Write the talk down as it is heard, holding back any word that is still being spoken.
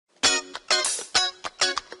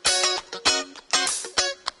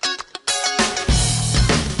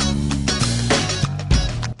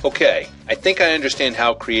Okay, I think I understand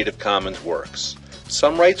how Creative Commons works.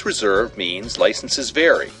 Some rights reserved means licenses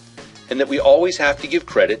vary, and that we always have to give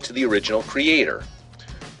credit to the original creator.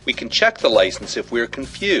 We can check the license if we're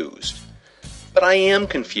confused. But I am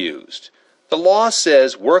confused. The law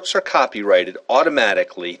says works are copyrighted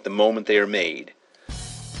automatically the moment they are made.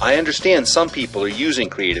 I understand some people are using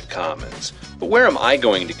Creative Commons, but where am I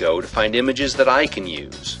going to go to find images that I can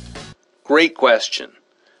use? Great question.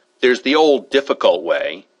 There's the old difficult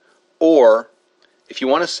way, or if you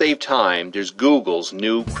want to save time, there's Google's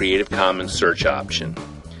new Creative Commons search option.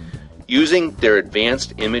 Using their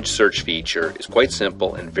advanced image search feature is quite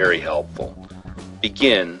simple and very helpful.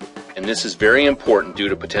 Begin, and this is very important due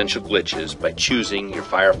to potential glitches, by choosing your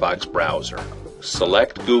Firefox browser.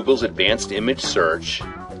 Select Google's advanced image search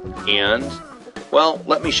and, well,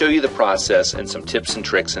 let me show you the process and some tips and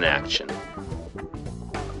tricks in action.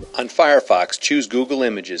 On Firefox, choose Google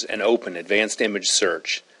Images and open Advanced Image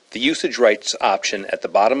Search. The usage rights option at the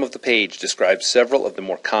bottom of the page describes several of the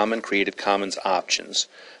more common Creative Commons options.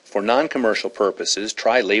 For non-commercial purposes,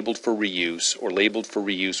 try Labeled for Reuse or Labeled for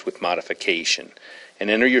Reuse with Modification, and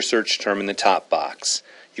enter your search term in the top box.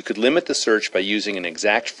 You could limit the search by using an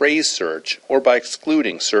exact phrase search or by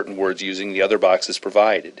excluding certain words using the other boxes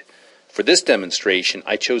provided. For this demonstration,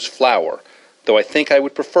 I chose flower, though I think I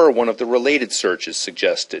would prefer one of the related searches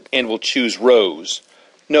suggested, and will choose rose.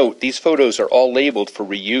 Note, these photos are all labeled for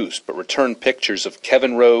reuse, but return pictures of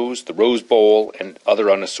Kevin Rose, the Rose Bowl, and other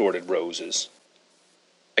unassorted roses.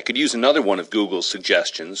 I could use another one of Google's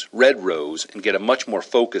suggestions, red rose, and get a much more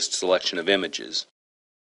focused selection of images.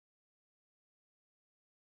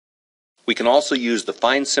 We can also use the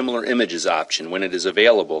Find Similar Images option when it is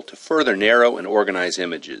available to further narrow and organize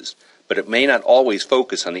images, but it may not always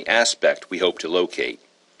focus on the aspect we hope to locate.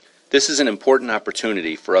 This is an important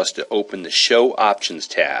opportunity for us to open the Show Options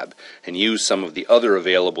tab and use some of the other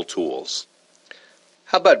available tools.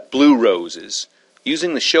 How about blue roses?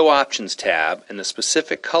 Using the Show Options tab and the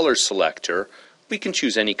specific color selector, we can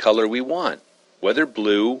choose any color we want, whether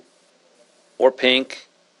blue or pink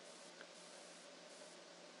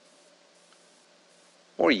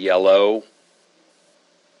or yellow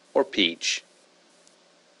or peach.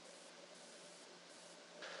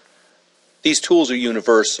 These tools are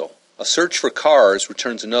universal. A search for cars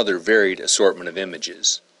returns another varied assortment of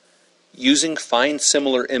images. Using Find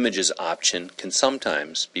Similar Images option can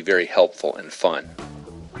sometimes be very helpful and fun.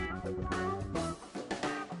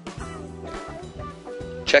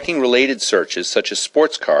 Checking related searches such as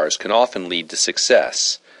sports cars can often lead to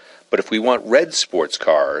success, but if we want red sports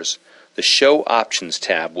cars, the Show Options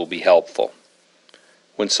tab will be helpful.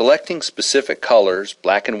 When selecting specific colors,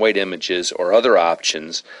 black and white images, or other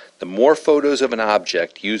options, the more photos of an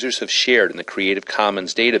object users have shared in the Creative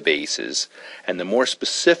Commons databases, and the more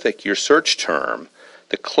specific your search term,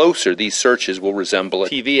 the closer these searches will resemble a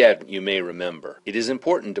TV ad you may remember. It is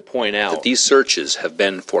important to point out that these searches have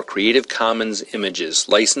been for Creative Commons images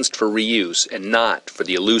licensed for reuse and not for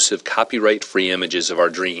the elusive copyright-free images of our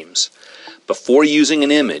dreams. Before using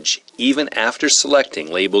an image, even after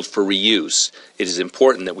selecting Labeled for Reuse, it is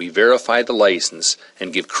important that we verify the license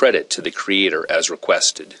and give credit to the creator as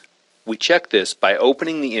requested. We check this by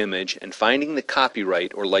opening the image and finding the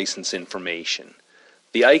copyright or license information.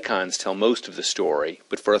 The icons tell most of the story,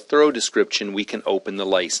 but for a thorough description we can open the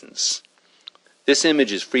license. This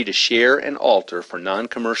image is free to share and alter for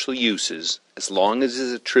non-commercial uses as long as it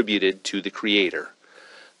is attributed to the creator.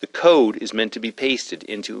 The code is meant to be pasted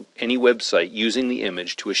into any website using the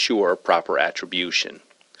image to assure proper attribution.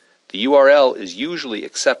 The URL is usually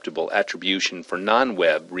acceptable attribution for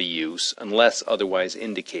non-web reuse unless otherwise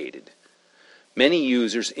indicated. Many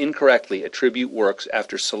users incorrectly attribute works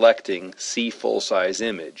after selecting See Full-Size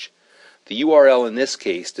Image. The URL in this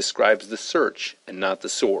case describes the search and not the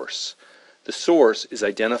source. The source is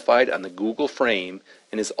identified on the Google frame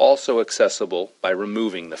and is also accessible by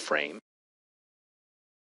removing the frame.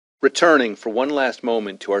 Returning for one last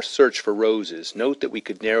moment to our search for roses, note that we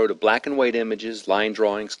could narrow to black and white images, line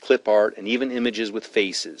drawings, clip art, and even images with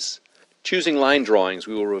faces. Choosing line drawings,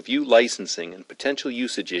 we will review licensing and potential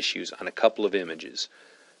usage issues on a couple of images.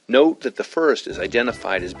 Note that the first is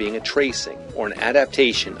identified as being a tracing or an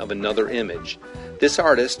adaptation of another image. This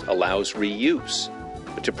artist allows reuse,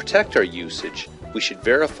 but to protect our usage, we should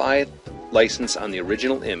verify license on the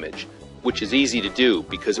original image, which is easy to do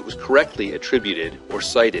because it was correctly attributed or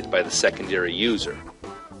cited by the secondary user.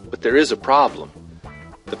 But there is a problem.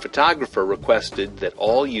 The photographer requested that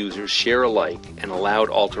all users share alike and allowed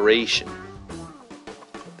alteration.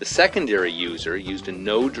 The secondary user used a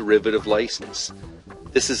no derivative license.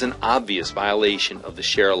 This is an obvious violation of the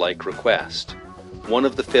share alike request, one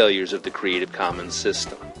of the failures of the Creative Commons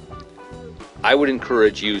system. I would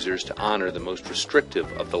encourage users to honor the most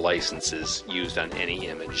restrictive of the licenses used on any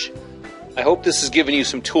image. I hope this has given you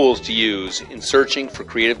some tools to use in searching for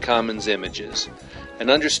Creative Commons images,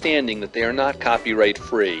 and understanding that they are not copyright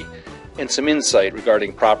free, and some insight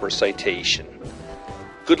regarding proper citation.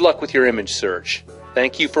 Good luck with your image search.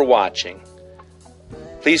 Thank you for watching.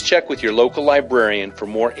 Please check with your local librarian for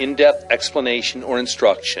more in-depth explanation or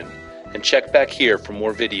instruction, and check back here for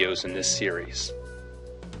more videos in this series.